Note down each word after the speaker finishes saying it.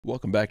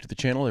Welcome back to the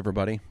channel,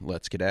 everybody.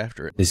 Let's get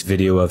after it. This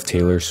video of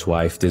Taylor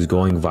Swift is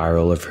going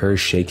viral of her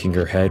shaking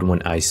her head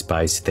when Ice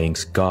Spice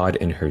thanks God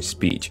in her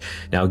speech.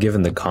 Now,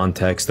 given the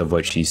context of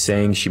what she's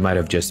saying, she might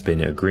have just been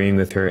agreeing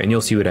with her, and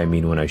you'll see what I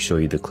mean when I show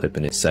you the clip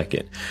in a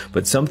second.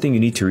 But something you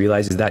need to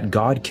realize is that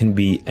God can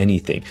be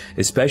anything,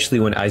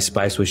 especially when Ice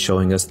Spice was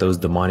showing us those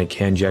demonic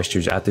hand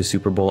gestures at the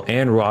Super Bowl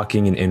and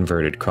rocking an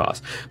inverted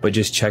cross. But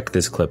just check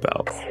this clip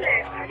out.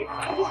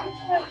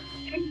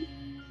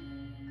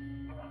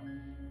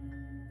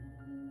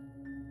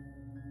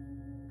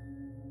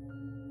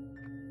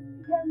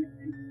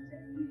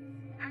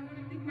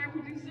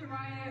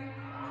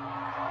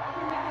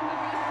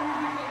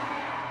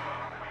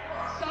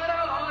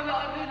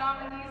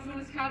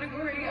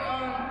 Category.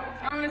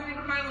 I want to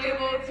thank my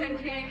label,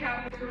 10K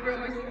Capital, for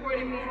always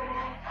supporting me.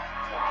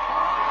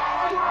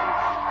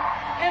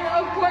 And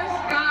of course,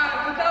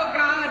 God. Without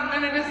God,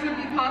 none of this would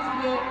be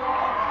possible.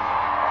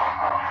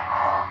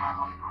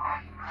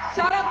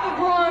 Shout out the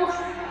Bronx.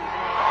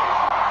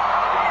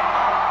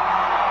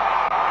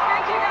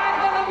 Thank you guys.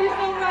 I love you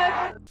so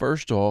much.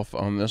 First off,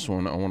 on this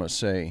one, I want to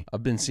say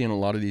I've been seeing a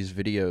lot of these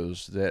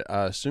videos that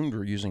I assumed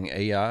were using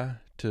AI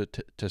to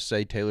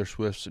say Taylor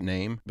Swift's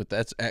name, but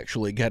that's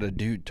actually got a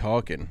dude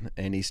talking,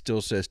 and he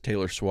still says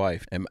Taylor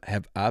Swift. And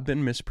have I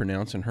been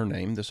mispronouncing her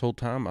name this whole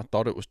time? I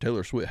thought it was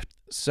Taylor Swift.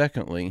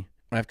 Secondly,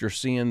 after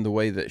seeing the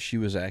way that she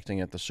was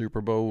acting at the Super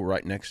Bowl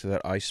right next to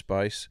that Ice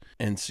Spice,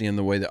 and seeing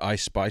the way that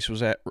Ice Spice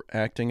was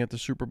acting at the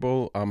Super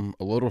Bowl, I'm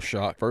a little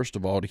shocked, first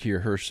of all, to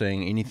hear her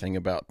saying anything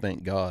about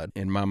thank God.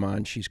 In my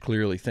mind, she's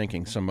clearly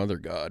thinking some other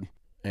God.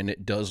 And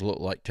it does look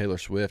like Taylor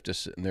Swift is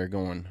sitting there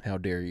going, how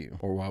dare you?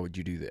 Or why would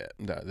you do that?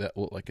 That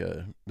looked like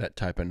that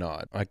type of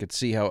nod. I could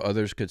see how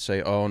others could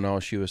say, oh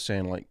no, she was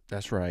saying like,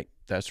 that's right,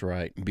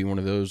 be one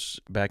of those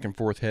back and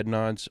forth head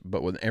nods.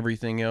 But with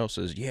everything else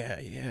is yeah,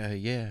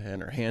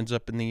 and her hands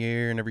up in the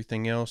air and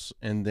everything else.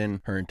 And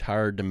then her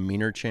entire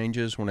demeanor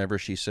changes whenever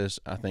she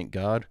says, I thank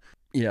God.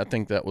 Yeah, I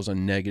think that was a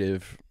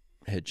negative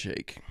head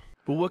shake.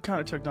 But what kind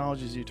of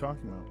technologies are you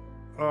talking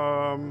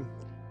about?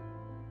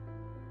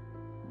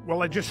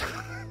 Well,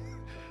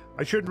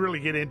 I shouldn't really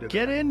get into that.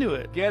 Get into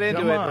it. Get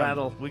into it,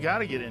 Randall. We got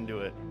to get into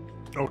it.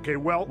 Okay,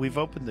 well... We've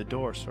opened the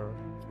door, sir.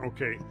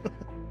 Okay.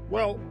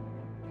 Well,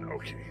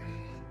 okay.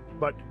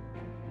 But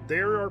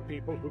there are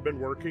people who've been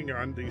working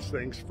on these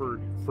things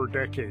for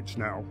decades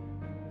now,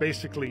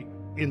 basically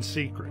in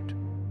secret.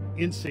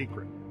 In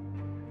secret.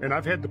 And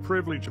I've had the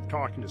privilege of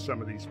talking to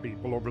some of these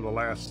people over the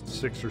last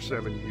 6 or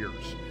 7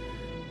 years.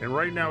 And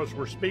right now, as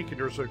we're speaking,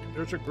 there's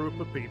a group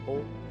of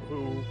people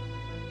who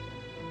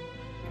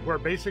are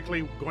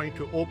basically going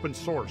to open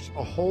source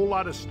a whole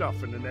lot of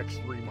stuff in the next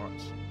 3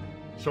 months,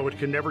 so it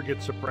can never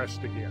get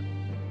suppressed again.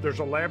 There's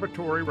a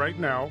laboratory right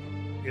now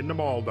in the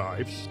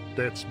Maldives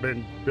that's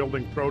been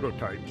building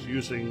prototypes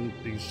using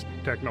these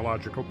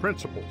technological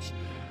principles,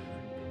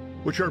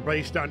 which are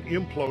based on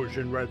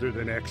implosion rather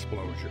than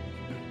explosion.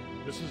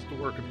 This is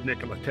the work of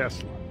Nikola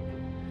Tesla.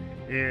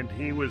 And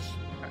he was,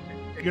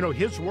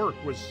 his work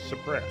was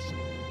suppressed.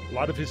 A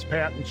lot of his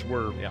patents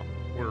were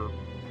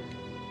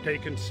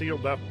taken,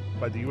 sealed up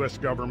by the U.S.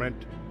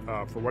 government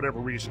for whatever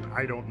reason,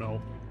 I don't know.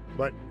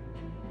 But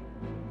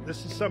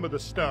this is some of the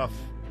stuff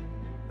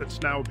that's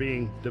now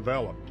being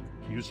developed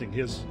using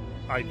his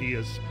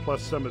ideas,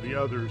 plus some of the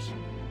others.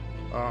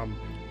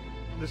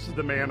 This is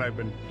the man I've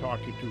been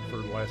talking to for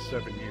the last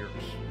 7 years.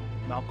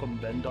 Malcolm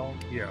Bendall?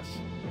 Yes.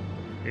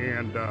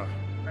 And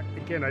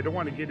again, I don't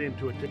want to get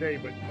into it today,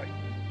 but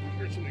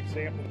here's an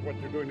example of what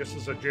they're doing. This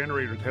is a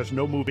generator that has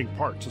no moving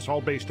parts. It's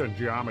all based on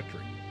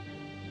geometry.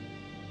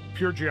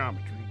 Pure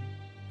geometry.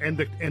 And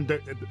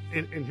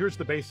here's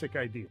the basic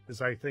idea,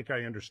 as I think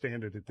I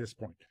understand it at this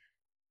point.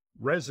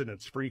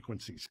 Resonance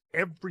frequencies.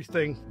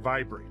 Everything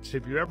vibrates.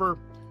 Have you ever,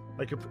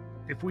 like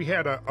if we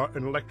had an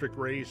electric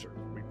razor,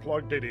 we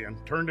plugged it in,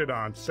 turned it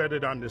on, set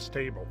it on this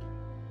table,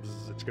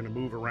 it's going to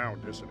move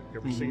around, isn't it?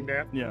 You ever seen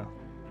that? Yeah.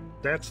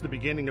 That's the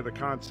beginning of the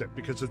concept,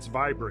 because it's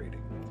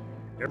vibrating.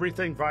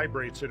 Everything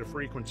vibrates at a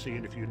frequency,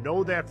 and if you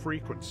know that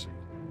frequency,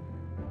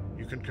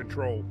 you can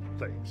control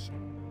things.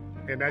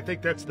 And I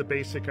think that's the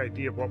basic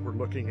idea of what we're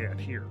looking at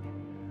here.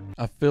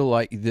 I feel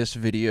like this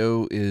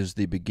video is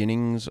the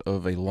beginnings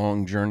of a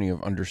long journey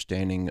of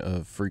understanding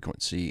of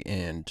frequency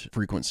and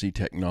frequency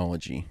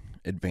technology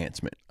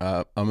advancement.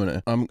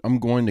 I'm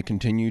going to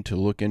continue to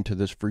look into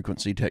this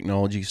frequency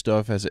technology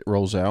stuff as it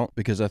rolls out,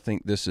 because I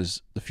think this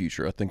is the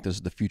future. I think this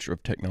is the future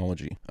of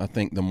technology. I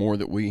think the more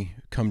that we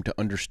come to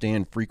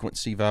understand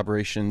frequency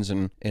vibrations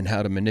and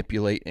how to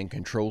manipulate and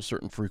control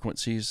certain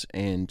frequencies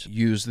and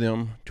use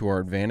them to our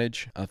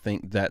advantage, I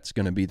think that's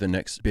going to be the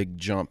next big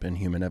jump in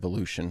human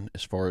evolution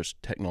as far as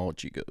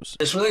technology goes.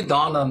 It's really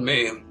dawned on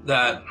me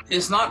that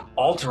it's not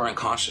altering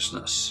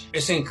consciousness,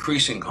 it's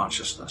increasing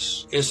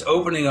consciousness. It's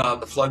opening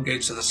up the floodgates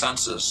of the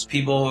senses.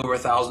 People over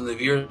thousands of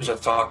years have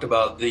talked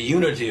about the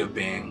unity of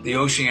being, the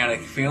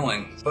oceanic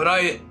feeling. But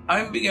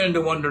I'm beginning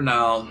to wonder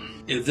now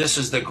if this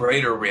is the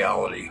greater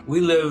reality. We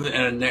live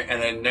in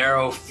a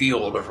narrow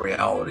field of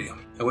reality.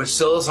 And what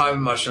psilocybin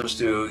mushrooms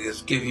do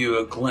is give you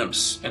a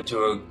glimpse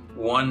into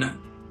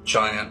one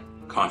giant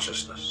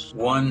consciousness,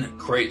 one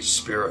great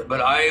spirit.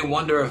 But I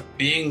wonder if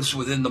beings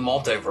within the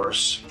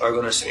multiverse are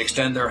going to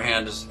extend their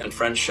hands in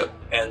friendship,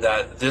 and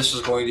that this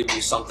is going to be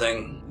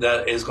something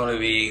that is going to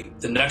be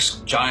the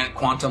next giant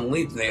quantum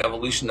leap in the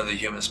evolution of the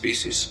human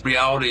species.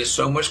 Reality is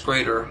so much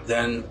greater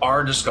than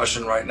our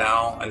discussion right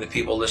now and the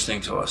people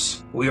listening to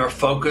us. We are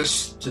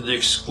focused to the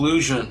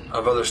exclusion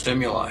of other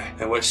stimuli,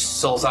 and what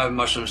psilocybin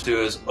mushrooms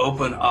do is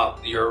open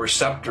up your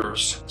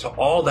receptors to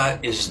all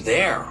that is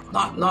there,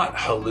 not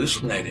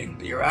hallucinating.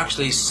 You're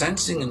actually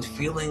sensing and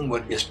feeling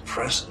what is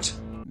present.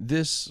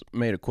 This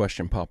made a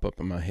question pop up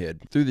in my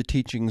head. Through the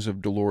teachings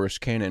of Dolores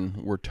Cannon,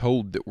 we're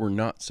told that we're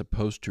not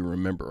supposed to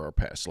remember our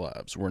past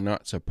lives. We're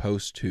not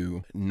supposed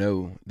to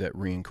know that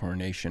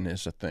reincarnation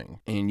is a thing.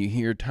 And you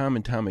hear time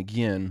and time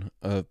again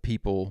of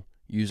people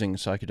using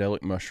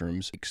psychedelic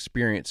mushrooms,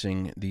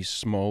 experiencing these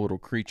small little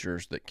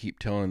creatures that keep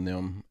telling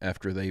them,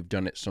 after they've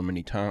done it so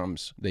many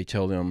times, they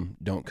tell them,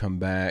 don't come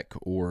back,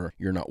 or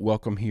you're not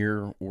welcome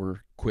here,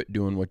 or quit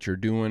doing what you're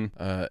doing.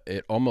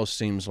 It almost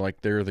seems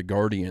like they're the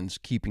guardians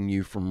keeping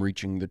you from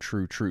reaching the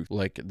true truth.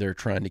 Like they're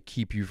trying to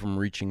keep you from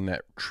reaching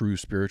that true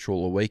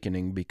spiritual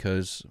awakening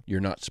because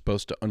you're not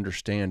supposed to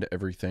understand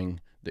everything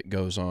that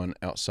goes on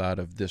outside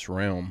of this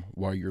realm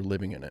while you're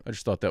living in it. I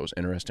just thought that was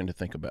interesting to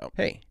think about.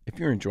 Hey, if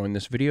you're enjoying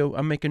this video,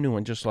 I make a new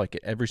one just like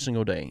it every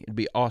single day. It'd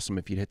be awesome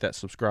if you'd hit that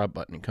subscribe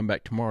button and come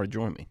back tomorrow to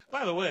join me.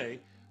 By the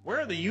way,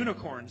 where are the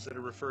unicorns that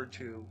are referred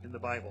to in the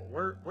Bible?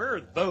 Where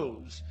are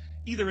those,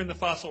 either in the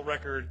fossil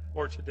record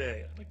or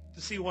today? I'd like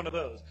to see one of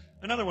those.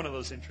 Another one of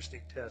those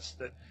interesting tests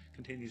that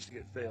continues to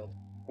get failed.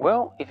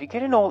 Well, if you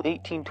get an old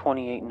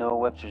 1828 Noah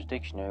Webster's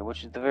Dictionary,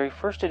 which is the very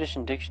first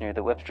edition dictionary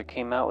that Webster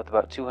came out with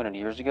about 200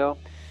 years ago,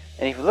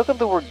 and if you look up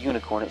the word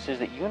unicorn, it says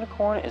that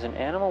unicorn is an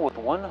animal with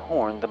one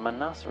horn, the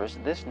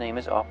monoceros. This name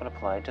is often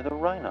applied to the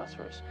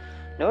rhinoceros.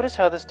 Notice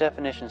how this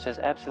definition says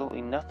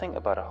absolutely nothing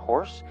about a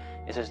horse.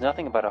 It says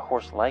nothing about a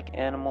horse-like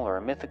animal or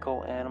a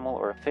mythical animal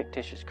or a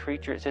fictitious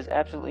creature. It says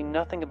absolutely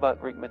nothing about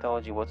Greek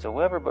mythology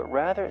whatsoever, but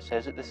rather it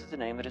says that this is the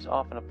name that is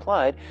often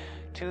applied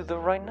to the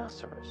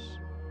rhinoceros.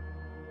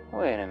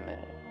 Wait a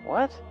minute.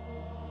 What?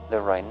 The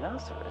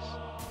rhinoceros?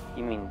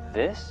 You mean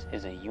this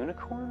is a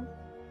unicorn?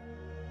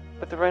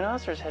 But the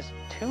rhinoceros has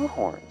two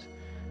horns.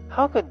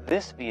 How could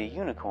this be a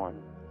unicorn?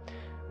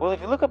 Well,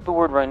 if you look up the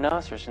word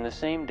rhinoceros in the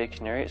same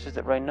dictionary, it says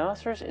that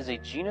rhinoceros is a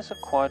genus of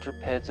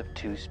quadrupeds of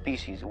two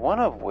species, one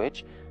of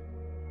which,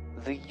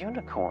 the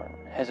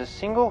unicorn, has a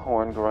single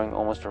horn growing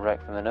almost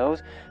erect from the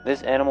nose.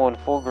 This animal when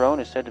full grown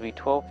is said to be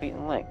 12 feet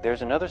in length.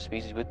 There's another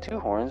species with two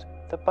horns,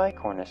 the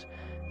bicornis.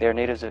 They are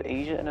natives of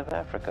Asia and of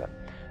Africa.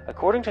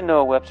 According to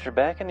Noah Webster,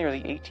 back in the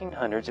early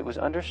 1800s, it was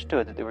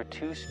understood that there were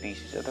two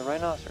species of the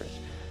rhinoceros.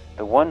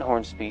 The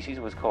one-horned species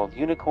was called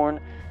unicorn,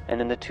 and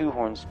then the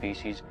two-horned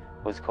species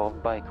was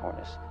called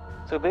bicornis.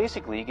 So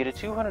basically, you get a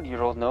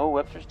 200-year-old Noah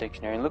Webster's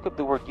dictionary and look up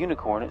the word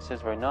unicorn, it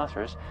says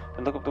rhinoceros,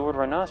 then look up the word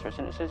rhinoceros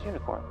and it says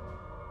unicorn.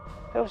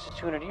 That was just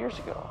 200 years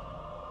ago.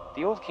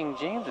 The old King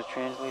James was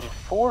translated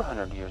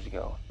 400 years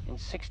ago, in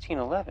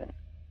 1611.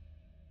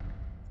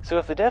 So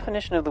if the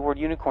definition of the word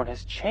unicorn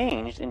has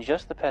changed in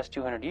just the past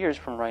 200 years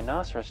from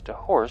rhinoceros to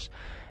horse,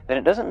 then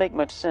it doesn't make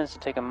much sense to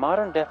take a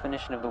modern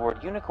definition of the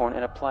word unicorn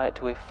and apply it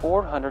to a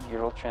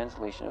 400-year-old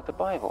translation of the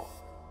Bible.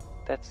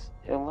 That's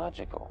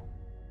illogical.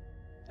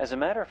 As a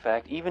matter of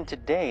fact, even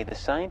today, the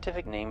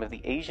scientific name of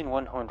the Asian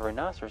one-horned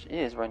rhinoceros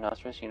is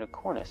Rhinoceros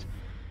unicornis,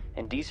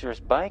 and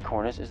Diceros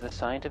bicornis is the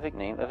scientific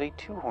name of a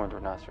two-horned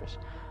rhinoceros.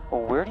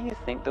 Well, where do you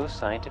think those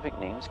scientific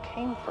names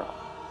came from?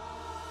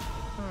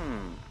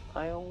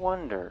 I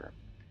wonder.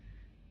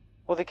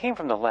 Well, they came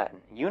from the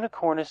Latin.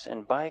 Unicornis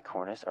and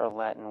bicornis are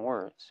Latin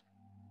words.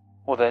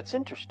 Well, that's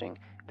interesting,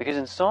 because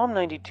in Psalm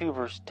 92,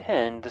 verse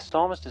 10, the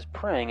psalmist is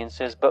praying and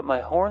says, "But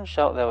my horn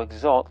shalt thou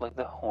exalt like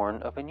the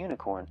horn of an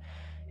unicorn."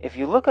 If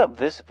you look up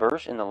this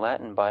verse in the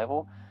Latin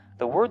Bible,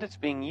 the word that's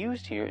being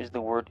used here is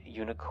the word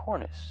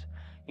unicornis.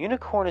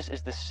 Unicornis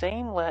is the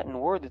same Latin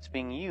word that's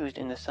being used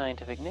in the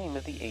scientific name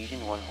of the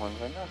Asian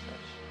one-horned rhinoceros.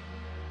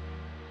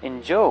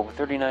 In Job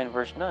 39,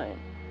 verse 9,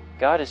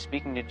 God is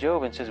speaking to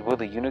Job and says, "Will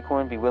the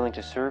unicorn be willing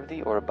to serve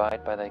thee or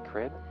abide by thy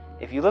crib?"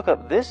 If you look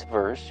up this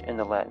verse in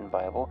the Latin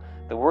Bible,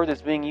 the word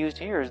that's being used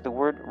here is the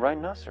word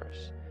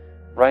rhinoceros.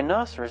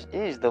 Rhinoceros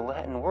is the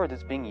Latin word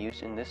that's being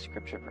used in this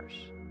scripture verse.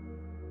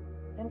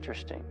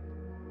 Interesting.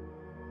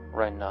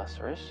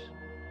 Rhinoceros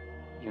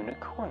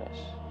unicornis.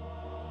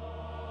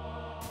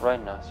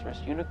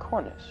 Rhinoceros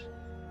unicornis.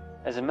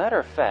 As a matter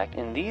of fact,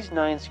 in these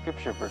 9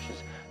 scripture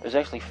verses, there's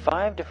actually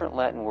 5 different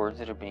Latin words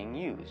that are being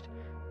used.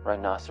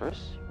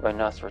 Rhinoceros,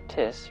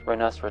 rhinocerotis,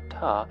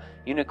 rhinocerota,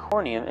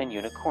 unicornium, and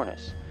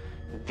unicornis.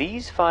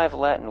 These 5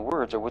 Latin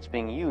words are what's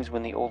being used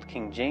when the old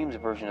King James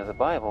Version of the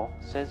Bible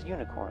says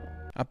unicorn.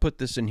 I put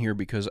this in here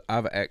because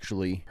I've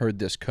actually heard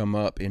this come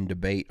up in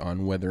debate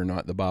on whether or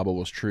not the Bible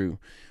was true.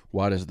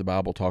 Why does the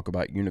Bible talk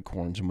about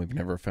unicorns and we've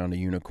never found a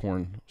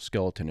unicorn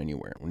skeleton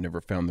anywhere? We've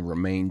never found the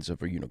remains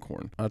of a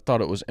unicorn. I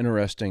thought it was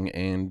interesting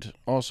and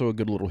also a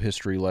good little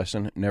history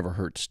lesson. It never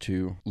hurts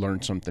to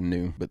learn something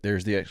new, but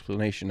there's the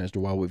explanation as to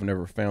why we've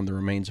never found the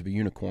remains of a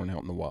unicorn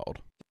out in the wild.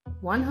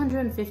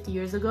 150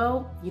 years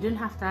ago, you didn't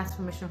have to ask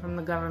permission from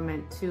the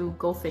government to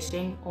go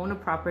fishing, own a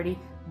property,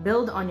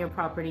 build on your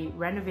property,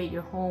 renovate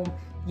your home,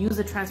 use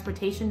a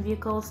transportation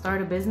vehicle, start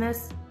a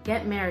business,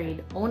 get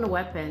married, own a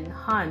weapon,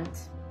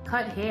 hunt,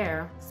 cut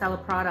hair, sell a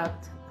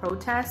product,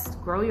 protest,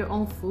 grow your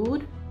own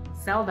food,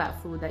 sell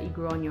that food that you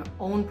grew on your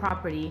own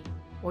property,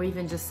 or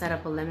even just set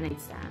up a lemonade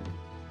stand.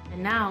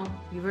 And now,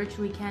 you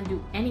virtually can't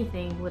do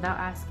anything without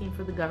asking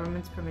for the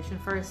government's permission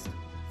first.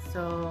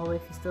 So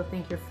if you still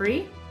think you're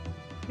free,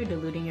 you're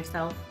deluding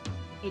yourself.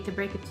 Hate to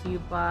break it to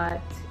you,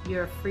 but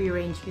you're a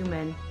free-range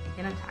human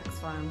in a tax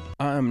farm.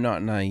 I'm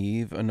not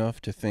naive enough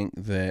to think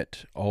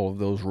that all of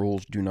those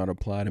rules do not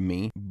apply to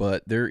me,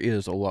 but there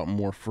is a lot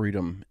more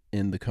freedom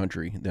in the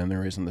country than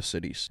there is in the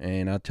cities.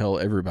 And I tell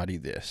everybody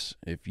this: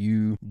 if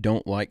you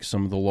don't like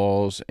some of the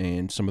laws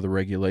and some of the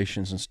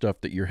regulations and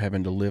stuff that you're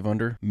having to live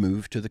under,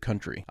 move to the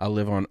country. I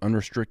live on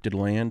unrestricted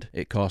land.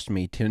 It cost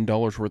me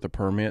 $10 worth of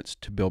permits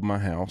to build my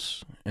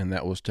house, and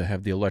that was to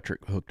have the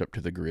electric hooked up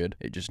to the grid.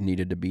 It just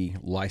needed to be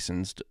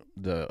licensed.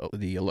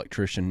 The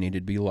electrician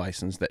needed to be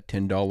licensed. That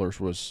 $10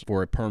 was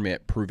for a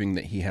permit proving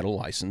that he had a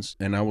license.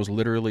 And I was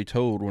literally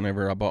told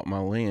whenever I bought my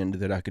land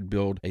that I could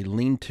build a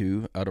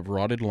lean-to out of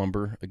rotted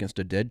lumber against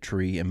a dead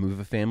tree and move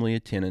a family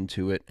of 10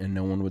 into it, and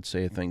no one would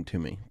say a thing to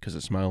me because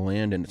it's my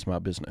land and it's my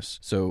business.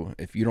 So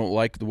if you don't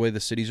like the way the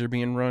cities are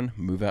being run,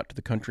 move out to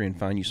the country and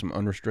find you some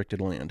unrestricted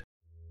land.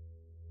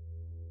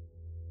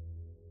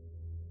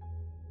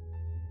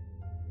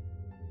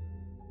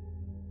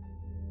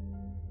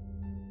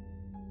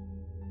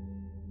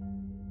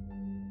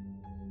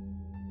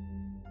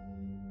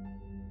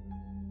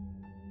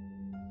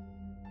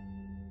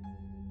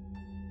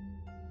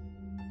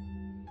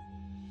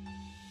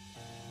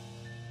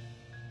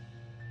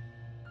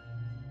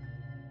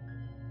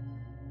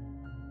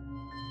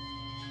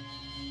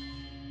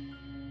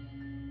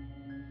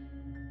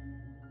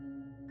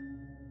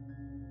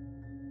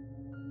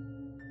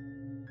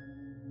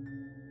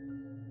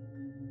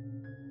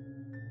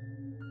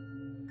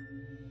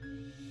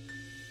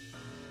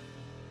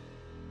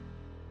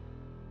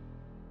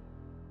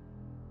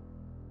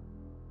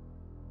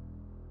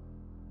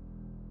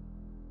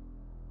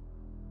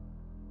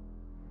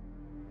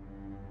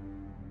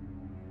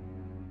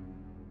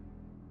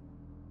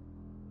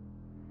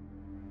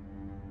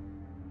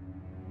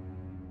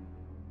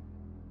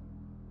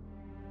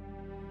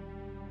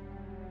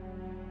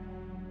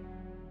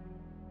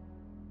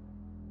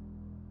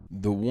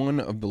 The one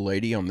of the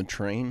lady on the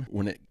train,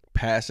 when it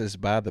passes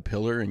by the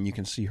pillar and you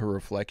can see her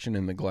reflection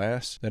in the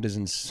glass, that is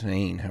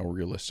insane how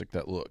realistic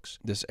that looks.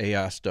 This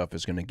AI stuff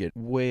is going to get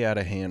way out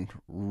of hand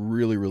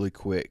really, really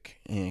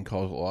quick and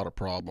cause a lot of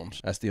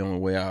problems. That's the only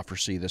way I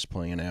foresee this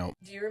playing out.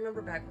 Do you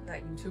remember back when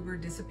that YouTuber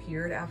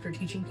disappeared after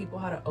teaching people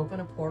how to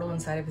open a portal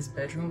inside of his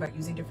bedroom by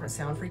using different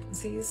sound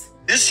frequencies?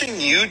 Missing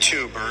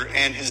YouTuber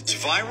and his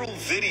viral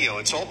video,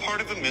 it's all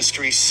part of a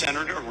mystery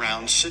centered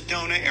around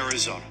Sedona,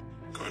 Arizona.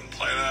 Go ahead and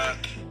play that.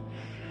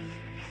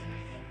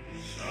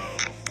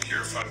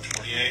 Here,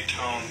 528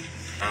 tone.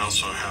 I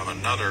also have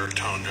another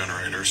tone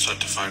generator set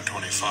to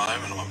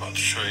 525, and I'm about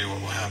to show you what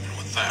will happen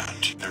with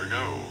that. There we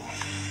go.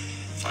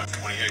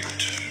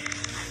 528.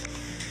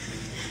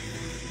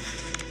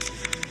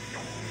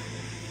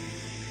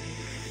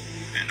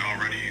 And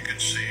already you can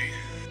see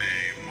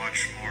a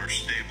much more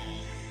stable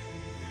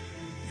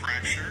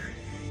fracture.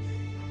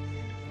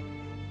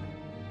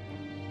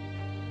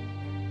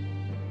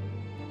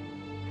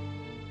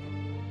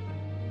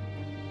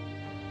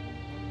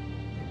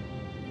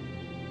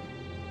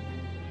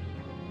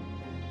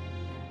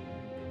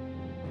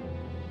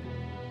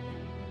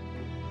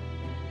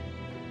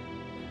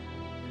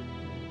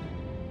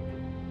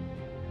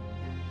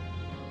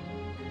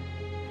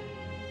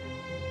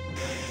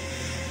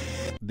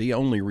 The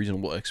only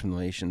reasonable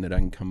explanation that I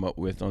can come up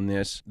with on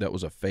this, that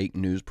was a fake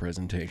news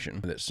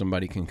presentation that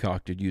somebody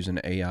concocted using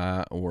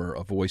AI or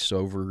a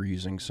voiceover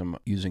using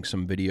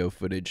some video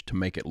footage to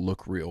make it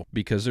look real.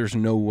 Because there's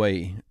no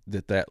way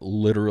that that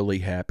literally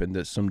happened,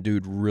 that some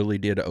dude really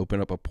did open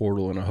up a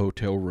portal in a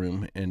hotel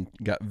room and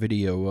got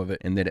video of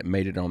it and that it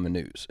made it on the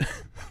news.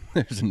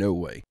 There's no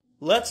way.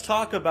 Let's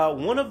talk about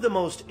one of the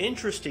most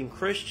interesting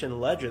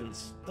Christian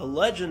legends, the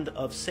legend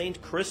of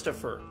Saint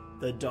Christopher,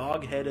 the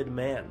dog-headed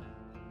man.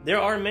 There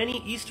are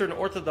many Eastern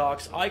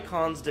Orthodox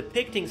icons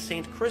depicting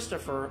Saint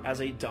Christopher as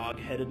a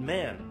dog-headed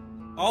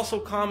man, also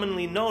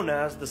commonly known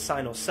as the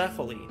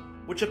Cynocephaly,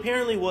 which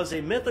apparently was a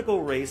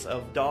mythical race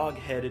of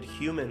dog-headed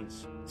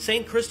humans.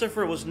 Saint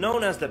Christopher was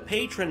known as the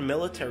patron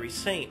military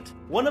saint.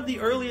 One of the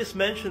earliest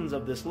mentions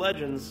of this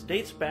legend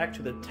dates back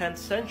to the 10th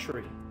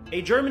century.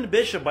 A German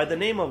bishop by the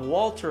name of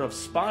Walter of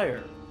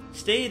Speyer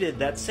stated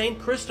that Saint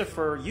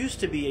Christopher used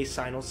to be a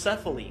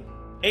cynocephaly.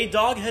 A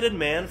dog-headed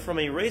man from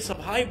a race of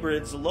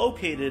hybrids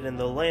located in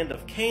the land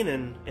of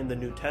Canaan in the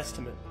New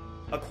Testament.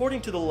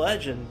 According to the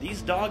legend,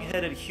 these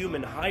dog-headed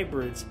human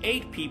hybrids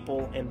ate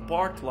people and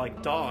barked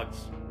like dogs.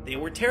 They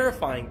were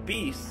terrifying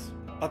beasts.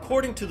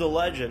 According to the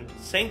legend,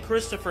 Saint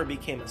Christopher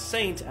became a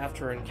saint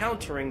after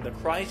encountering the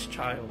Christ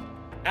child.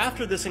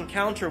 After this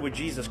encounter with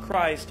Jesus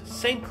Christ,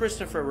 Saint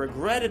Christopher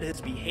regretted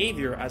his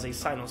behavior as a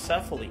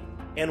cynocephaly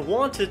and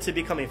wanted to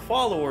become a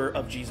follower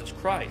of Jesus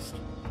Christ.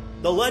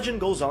 The legend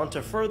goes on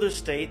to further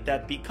state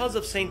that because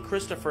of Saint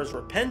Christopher's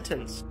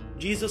repentance,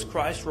 Jesus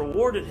Christ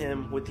rewarded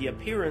him with the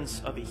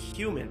appearance of a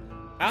human.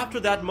 After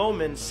that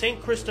moment,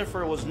 Saint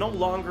Christopher was no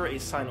longer a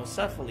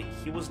cynocephaly.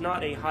 He was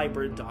not a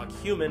hybrid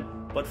dog-human,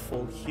 but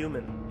full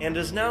human, and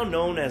is now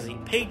known as a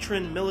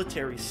patron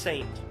military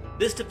saint.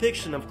 This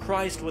depiction of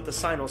Christ with the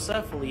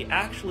cynocephaly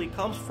actually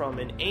comes from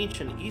an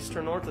ancient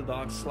Eastern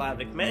Orthodox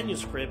Slavic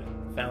manuscript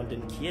found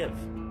in Kiev,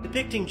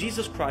 depicting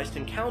Jesus Christ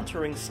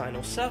encountering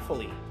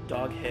cynocephaly,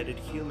 dog-headed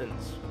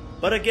humans.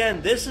 But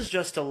again, this is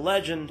just a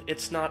legend,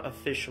 it's not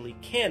officially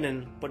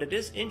canon, but it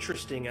is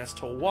interesting as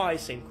to why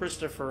St.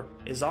 Christopher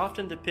is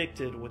often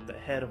depicted with the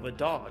head of a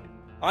dog.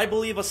 I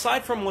believe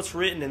aside from what's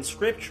written in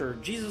scripture,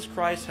 Jesus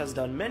Christ has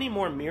done many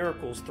more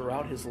miracles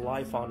throughout his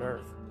life on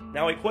earth.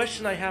 Now a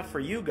question I have for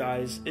you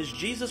guys, is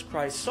Jesus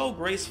Christ so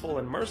graceful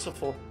and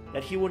merciful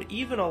that he would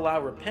even allow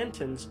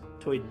repentance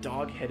to a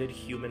dog-headed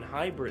human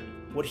hybrid?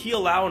 Would he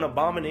allow an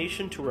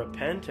abomination to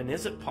repent, and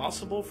is it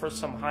possible for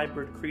some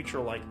hybrid creature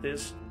like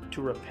this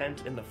to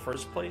repent in the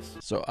first place?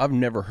 So I've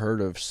never heard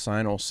of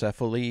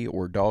cynocephaly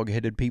or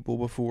dog-headed people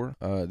before.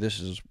 This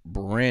is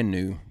brand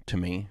new to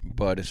me,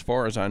 but as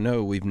far as I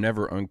know, we've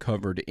never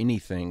uncovered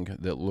anything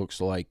that looks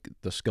like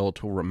the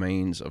skeletal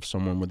remains of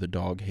someone with a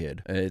dog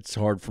head. It's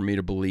hard for me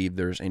to believe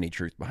there's any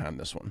truth behind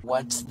this one.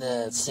 What's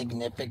the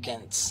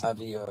significance of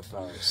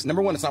UFOs?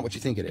 Number one, it's not what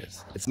you think it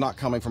is. It's not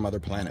coming from other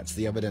planets.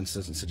 The evidence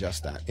doesn't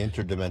suggest that.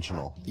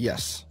 Interdimensional.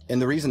 Yes, and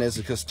the reason is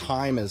because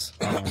time is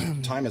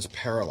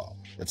parallel.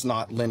 It's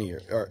not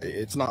linear, or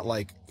it's not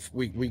like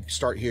we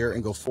start here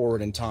and go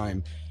forward in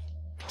time.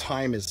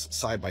 Time is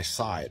side by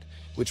side,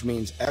 which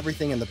means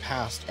everything in the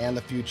past and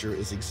the future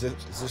is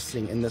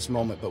existing in this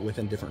moment, but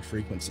within different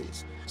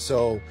frequencies.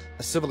 So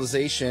a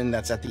civilization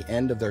that's at the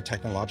end of their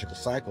technological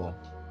cycle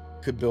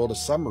could build a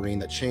submarine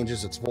that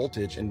changes its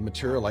voltage and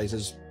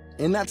materializes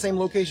in that same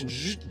location,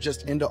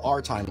 just into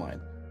our timeline.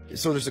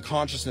 So there's a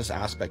consciousness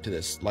aspect to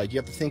this. Like, you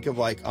have to think of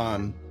like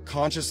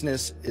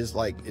consciousness is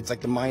like, it's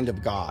like the mind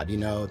of God, you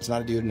know. It's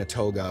not a dude in a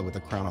toga with a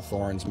crown of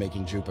thorns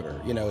making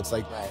Jupiter, you know. It's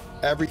like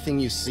everything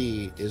you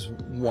see is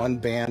one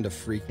band of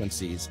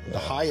frequencies. The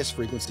highest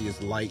frequency is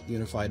light,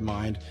 unified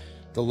mind.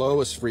 The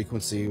lowest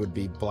frequency would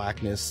be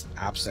blackness,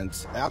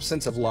 absence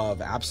of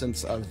love,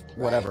 absence of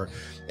whatever.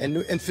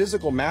 And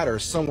physical matter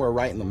is somewhere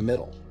right in the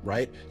middle,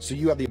 right? So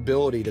you have the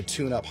ability to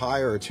tune up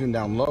higher or tune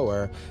down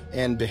lower,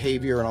 and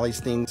behavior and all these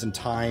things and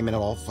time, and it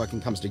all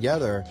fucking comes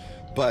together.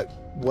 But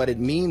what it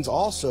means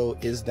also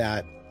is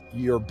that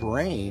your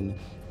brain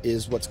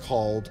is what's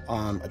called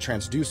a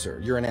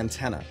transducer. You're an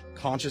antenna.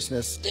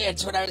 Consciousness.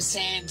 That's what I was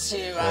saying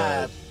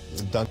to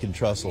Duncan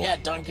Trussell. Yeah,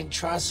 Duncan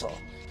Trussell.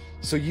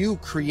 So you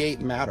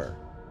create matter,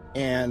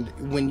 and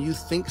when you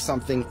think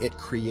something, it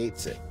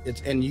creates it.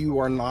 And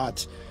you're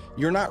not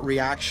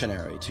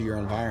reactionary to your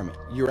environment.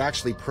 You're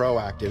actually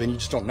proactive, and you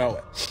just don't know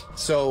it.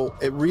 So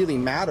it really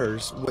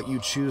matters what you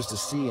choose to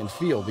see and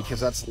feel, because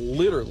that's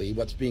literally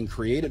what's being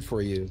created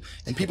for you.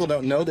 And people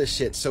don't know this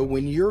shit. So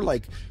when you're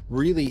like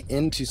really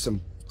into some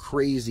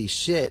crazy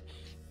shit,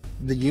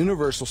 the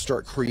universe will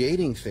start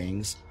creating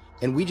things,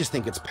 and we just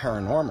think it's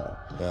paranormal.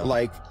 Yeah.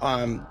 Like,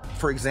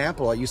 for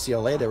example, at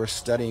UCLA, they were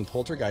studying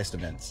poltergeist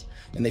events,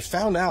 and they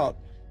found out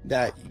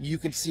that you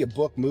could see a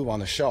book move on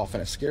the shelf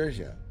and it scares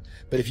you.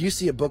 But if you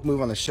see a book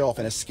move on the shelf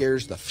and it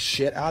scares the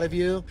shit out of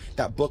you,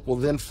 that book will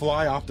then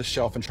fly off the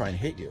shelf and try and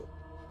hit you.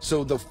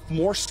 So the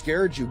more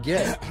scared you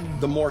get,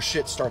 the more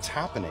shit starts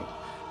happening.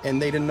 And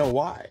they didn't know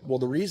why. Well,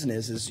 the reason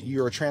is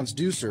you're a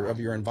transducer of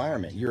your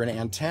environment. You're an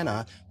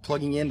antenna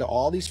plugging into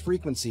all these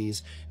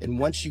frequencies, and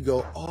once you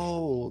go,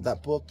 oh,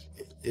 that book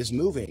is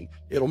moving,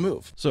 it'll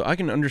move. So I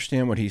can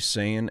understand what he's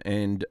saying,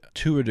 and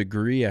to a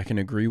degree I can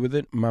agree with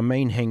it. My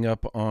main hang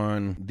up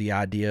on the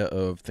idea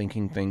of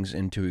thinking things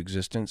into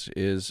existence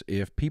is,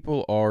 if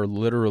people are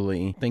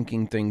literally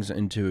thinking things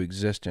into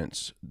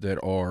existence that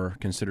are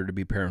considered to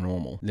be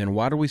paranormal, then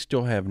why do we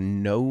still have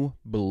no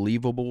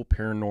believable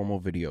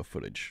paranormal video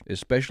footage?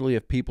 Especially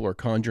if people are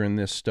conjuring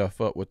this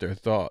stuff up with their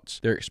thoughts.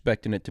 They're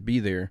expecting it to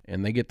be there,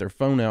 and they get their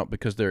phone out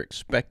because they're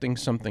expecting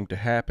something to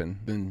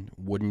happen. Then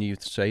wouldn't you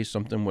say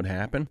something would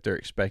happen? They're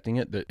expecting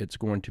it, that it's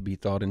going to be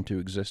thought into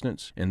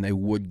existence, and they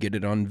would get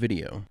it on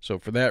video. So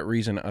for that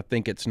reason, I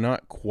think it's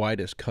not quite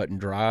as cut and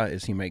dry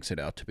as he makes it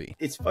out to be.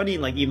 It's funny,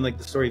 like even like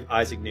the story of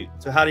Isaac Newton.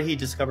 So how did he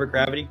discover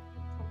gravity?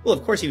 Well,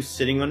 of course, he was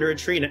sitting under a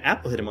tree and an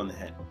apple hit him on the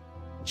head.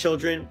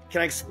 Children,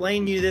 can I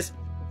explain to you this?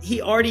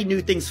 He already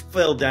knew things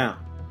fell down.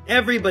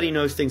 Everybody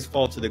knows things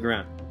fall to the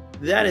ground.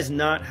 That is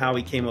not how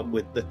he came up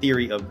with the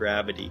theory of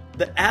gravity.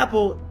 The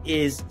apple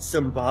is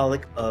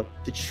symbolic of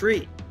the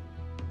tree.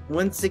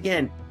 Once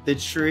again, the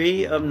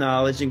tree of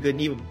knowledge and good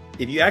and evil.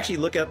 If you actually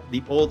look up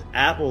the old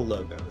Apple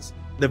logos,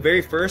 the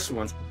very first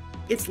ones,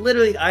 it's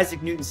literally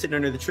Isaac Newton sitting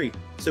under the tree.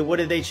 So what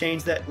did they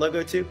change that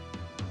logo to?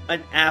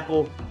 An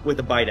apple with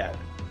a bite out of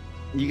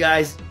it. You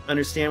guys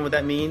understand what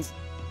that means?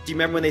 Do you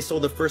remember when they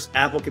sold the first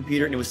Apple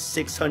computer and it was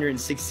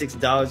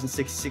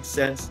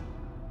 $666.66?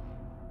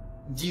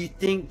 Do you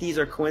think these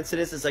are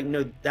coincidences? Like,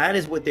 no, that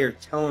is what they're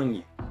telling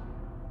you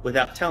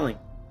without telling.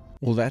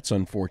 Well, that's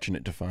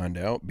unfortunate to find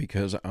out,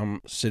 because I'm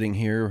sitting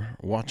here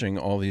watching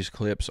all these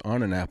clips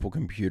on an Apple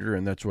computer,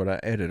 and that's what I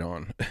edit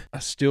on. I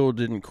still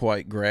didn't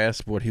quite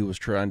grasp what he was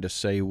trying to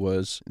say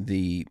was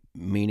the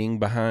meaning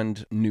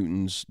behind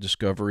Newton's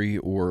discovery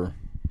or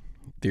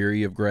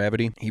theory of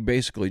gravity. He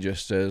basically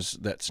just says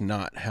that's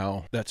not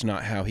how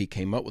he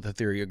came up with the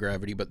theory of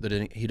gravity, but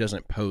that he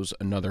doesn't pose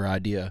another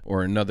idea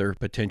or another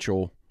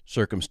potential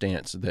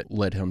circumstance that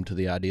led him to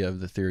the idea of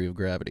the theory of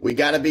gravity. We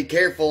got to be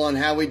careful on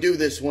how we do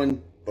this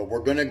one, but we're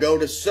going to go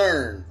to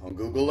CERN on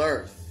Google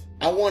Earth.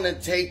 I want to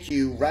take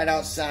you right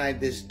outside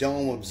this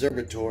dome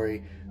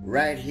observatory,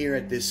 right here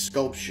at this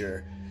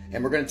sculpture,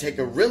 and we're going to take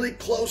a really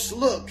close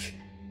look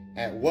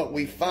at what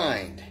we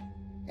find.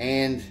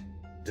 And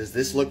does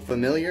this look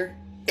familiar?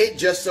 It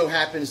just so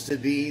happens to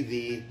be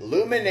the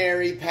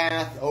luminary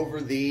path over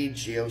the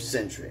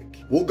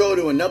geocentric. We'll go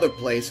to another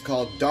place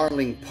called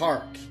Darling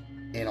Park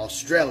in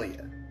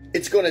Australia.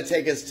 It's going to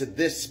take us to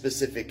this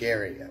specific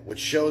area, which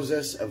shows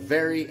us a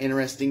very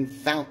interesting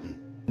fountain.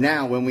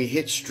 Now, when we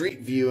hit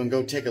Street View and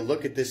go take a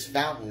look at this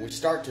fountain, we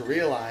start to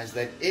realize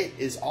that it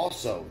is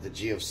also the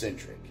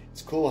geocentric.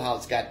 It's cool how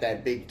it's got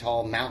that big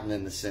tall mountain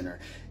in the center.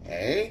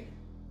 Eh?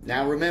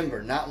 Now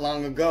remember, not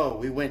long ago,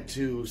 we went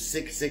to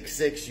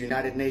 666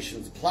 United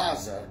Nations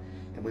Plaza,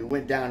 and we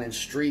went down in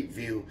Street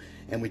View,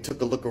 and we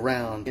took a look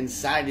around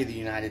inside of the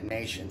United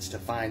Nations to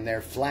find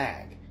their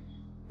flag,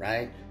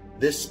 right?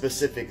 This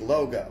specific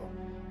logo.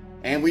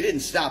 And we didn't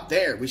stop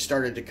there. We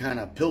started to kind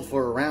of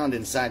pilfer around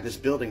inside this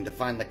building to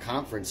find the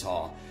conference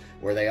hall,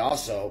 where they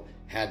also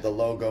had the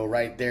logo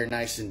right there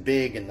nice and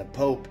big, and the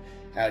Pope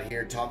out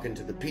here talking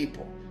to the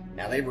people.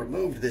 Now, they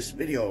removed this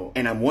video,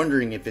 and I'm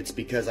wondering if it's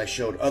because I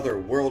showed other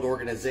world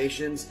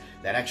organizations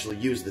that actually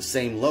use the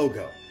same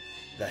logo.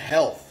 The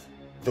health,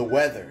 the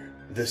weather,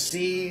 the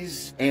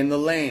seas, and the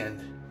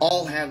land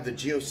all have the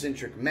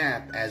geocentric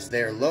map as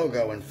their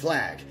logo and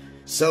flag.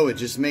 So it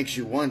just makes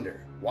you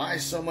wonder, why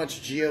so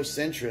much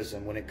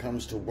geocentrism when it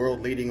comes to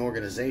world-leading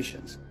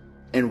organizations?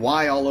 And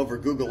why all over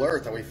Google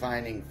Earth are we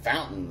finding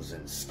fountains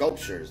and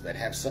sculptures that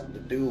have something to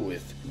do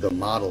with the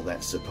model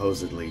that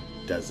supposedly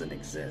doesn't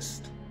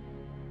exist?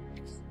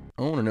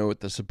 I want to know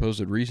what the supposed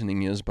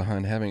reasoning is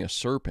behind having a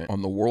serpent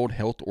on the World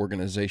Health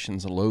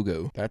Organization's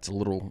logo. That's a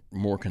little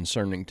more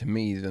concerning to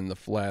me than the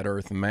flat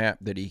earth map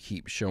that he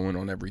keeps showing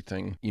on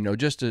everything. You know,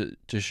 just to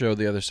show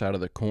the other side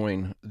of the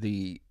coin,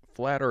 the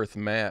flat earth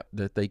map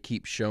that they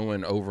keep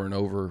showing over and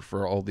over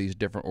for all these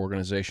different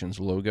organizations'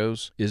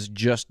 logos is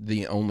just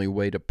the only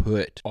way to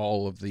put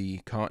all of the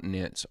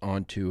continents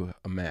onto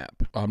a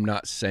map. I'm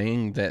not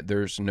saying that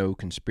there's no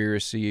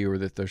conspiracy or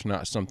that there's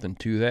not something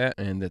to that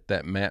and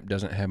that map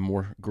doesn't have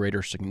more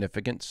greater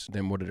significance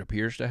than what it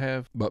appears to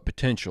have, but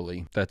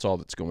potentially that's all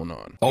that's going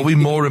on. Are we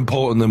more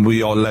important than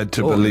we are led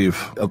to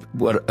believe?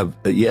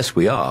 Yes,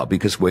 we are,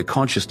 because we're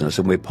consciousness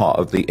and we're part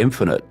of the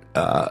infinite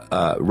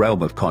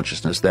realm of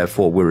consciousness.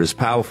 Therefore, we're as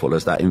powerful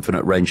as that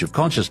infinite range of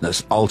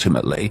consciousness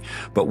ultimately.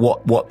 But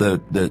what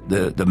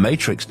the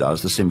matrix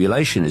does, the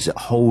simulation, is it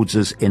holds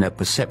us in a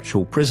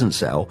perceptual prison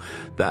cell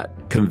that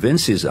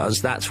convinces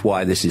us that's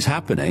why this is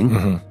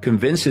happening,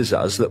 convinces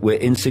us that we're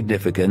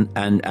insignificant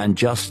and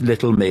just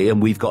little me and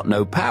we've got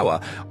no power.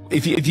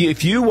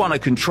 If you want to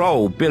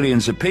control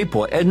billions of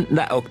people and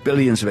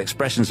billions of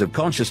expressions of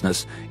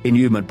consciousness in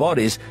human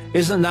bodies,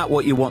 isn't that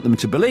what you want them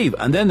to believe?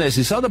 And then there's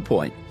this other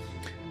point.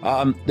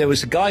 There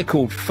was a guy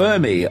called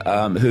Fermi,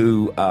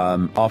 who,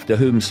 after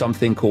whom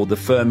something called the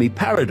Fermi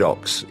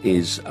paradox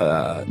is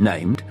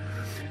named.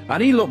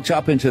 And he looked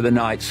up into the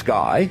night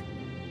sky,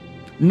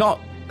 not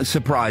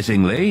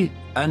surprisingly,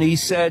 and he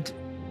said,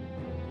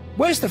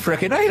 "Where's the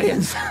frickin'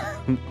 aliens?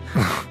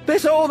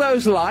 There's all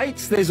those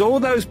lights, there's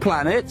all those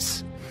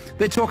planets.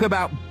 They talk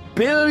about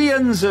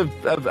billions of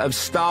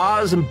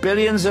stars and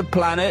billions of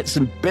planets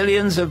and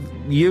billions of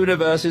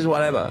universes,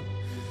 whatever.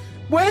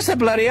 Where's the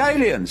bloody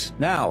aliens?"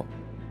 Now,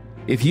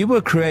 if you were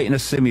creating a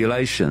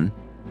simulation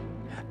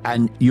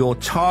and your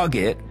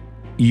target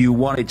you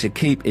wanted to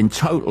keep in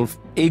total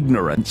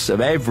ignorance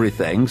of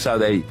everything, so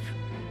they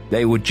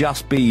would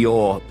just be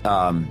your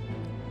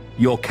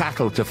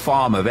cattle to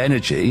farm of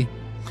energy,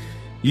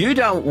 you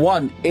don't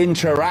want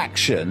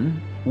interaction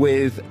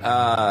with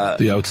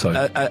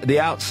the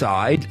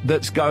outside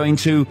that's going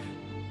to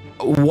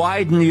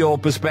widen your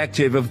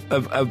perspective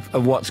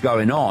of what's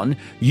going on.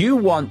 You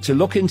want to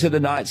look into the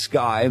night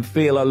sky and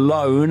feel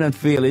alone and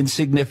feel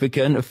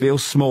insignificant and feel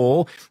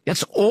small.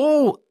 That's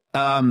all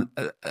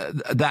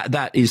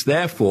that is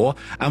there for.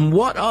 And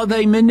what are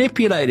they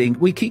manipulating?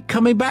 We keep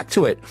coming back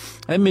to it.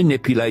 They're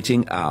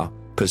manipulating our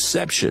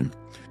perception.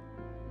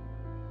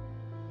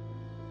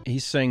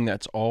 He's saying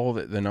that's all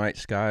that the night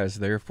sky is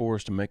there for,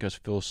 is to make us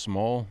feel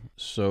small.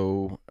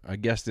 So I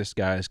guess this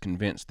guy is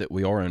convinced that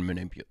we are in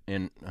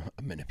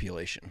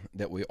manipulation,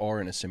 that we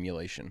are in a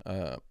simulation.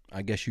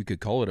 I guess you could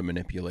call it a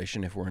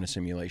manipulation if we're in a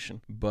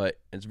simulation. But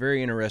it's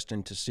very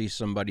interesting to see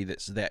somebody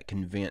that's that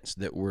convinced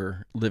that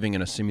we're living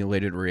in a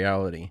simulated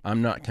reality.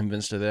 I'm not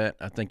convinced of that.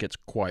 I think it's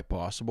quite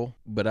possible,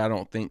 but I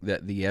don't think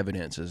that the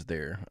evidence is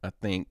there.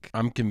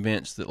 I'm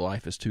convinced that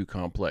life is too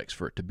complex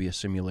for it to be a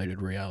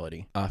simulated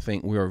reality. I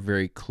think we are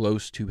very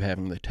close to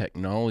having the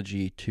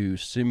technology to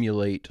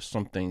simulate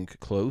something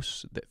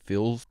close that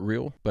feels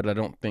real, but I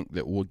don't think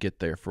that we'll get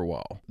there for a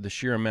while. The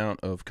sheer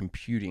amount of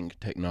computing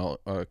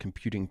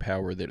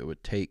power that it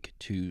would take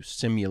to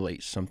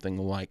simulate something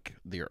like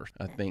the Earth,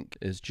 I think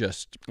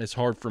it's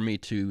hard for me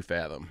to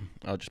fathom.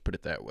 I'll just put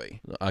it that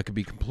way. I could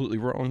be completely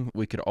wrong.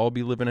 We could all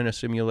be living in a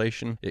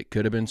simulation. It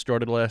could have been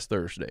started last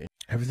Thursday.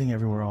 Everything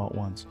everywhere all at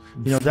once.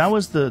 You know, that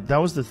was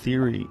the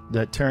theory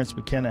that Terence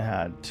McKenna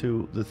had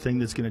to the thing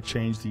that's going to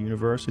change the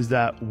universe, is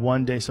that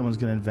one day someone's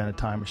going to invent a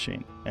time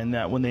machine, and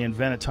that when they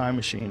invent a time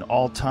machine,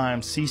 all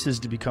time ceases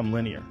to become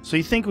linear. So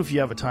you think if you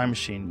have a time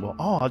machine, well,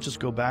 I'll just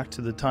go back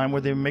to the time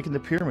where they were making the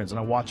pyramids and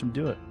I'll watch them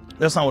do it.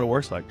 That's not what it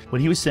works like. What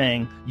he was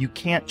saying, you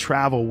can't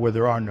travel where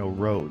there are no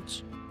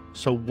roads.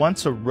 So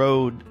once a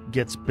road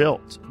gets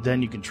built,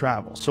 then you can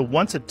travel. So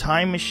once a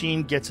time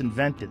machine gets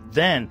invented,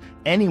 then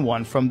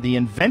anyone from the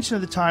invention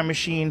of the time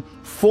machine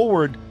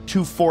forward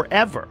to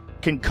forever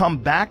can come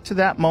back to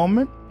that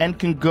moment and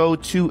can go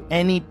to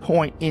any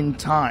point in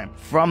time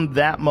from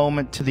that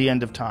moment to the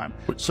end of time.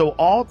 So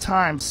all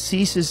time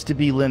ceases to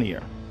be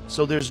linear.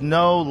 So there's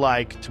no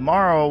like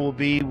tomorrow will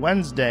be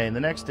Wednesday and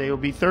the next day will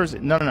be Thursday.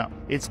 No.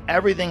 It's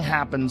everything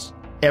happens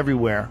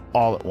everywhere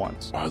all at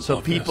once. So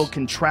people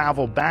can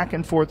travel back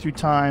and forth through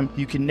time.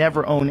 You can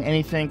never own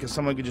anything because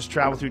someone could just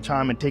travel through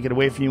time and take it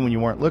away from you when you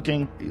weren't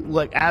looking.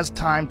 Like as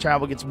time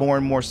travel gets more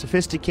and more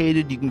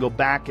sophisticated, you can go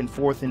back and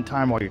forth in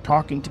time while you're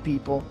talking to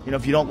people. You know,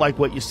 if you don't like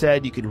what you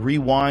said, you could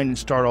rewind and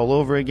start all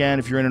over again.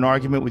 If you're in an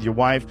argument with your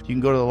wife, you can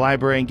go to the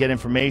library and get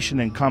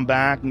information and come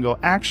back and go,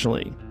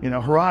 actually, you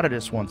know,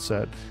 Herodotus once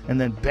said, and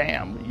then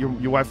bam,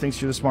 your wife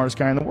thinks you're the smartest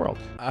guy in the world.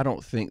 I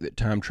don't think that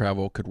time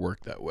travel could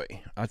work that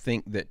way. I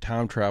think that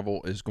time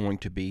travel is going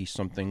to be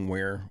something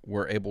where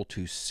we're able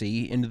to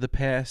see into the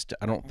past.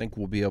 I don't think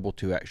we'll be able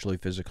to actually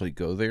physically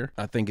go there.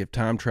 I think if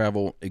time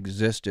travel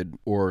existed,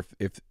 or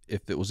if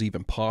it was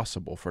even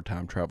possible for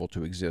time travel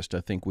to exist,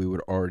 I think we would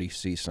already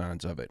see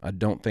signs of it. I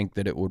don't think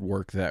that it would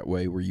work that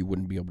way where you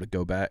wouldn't be able to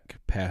go back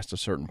past a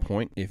certain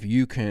point.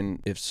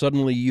 If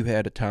suddenly you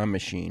had a time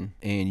machine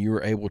and you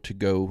were able to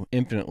go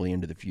infinitely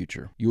into the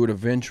future, you would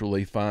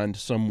eventually find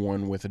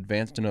someone with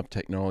advanced enough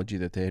technology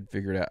that they had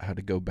figured out how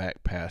to go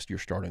back past your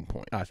starting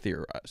point, I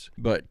theorize.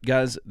 But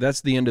guys,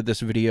 that's the end of this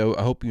video.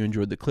 I hope you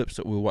enjoyed the clips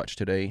that we watched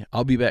today.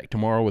 I'll be back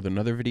tomorrow with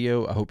another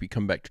video. I hope you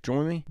come back to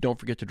join me. Don't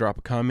forget to drop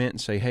a comment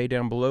and say hey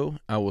down below.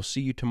 I will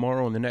see you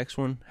tomorrow in the next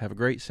one. Have a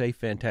great, safe,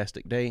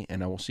 fantastic day,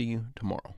 and I will see you tomorrow.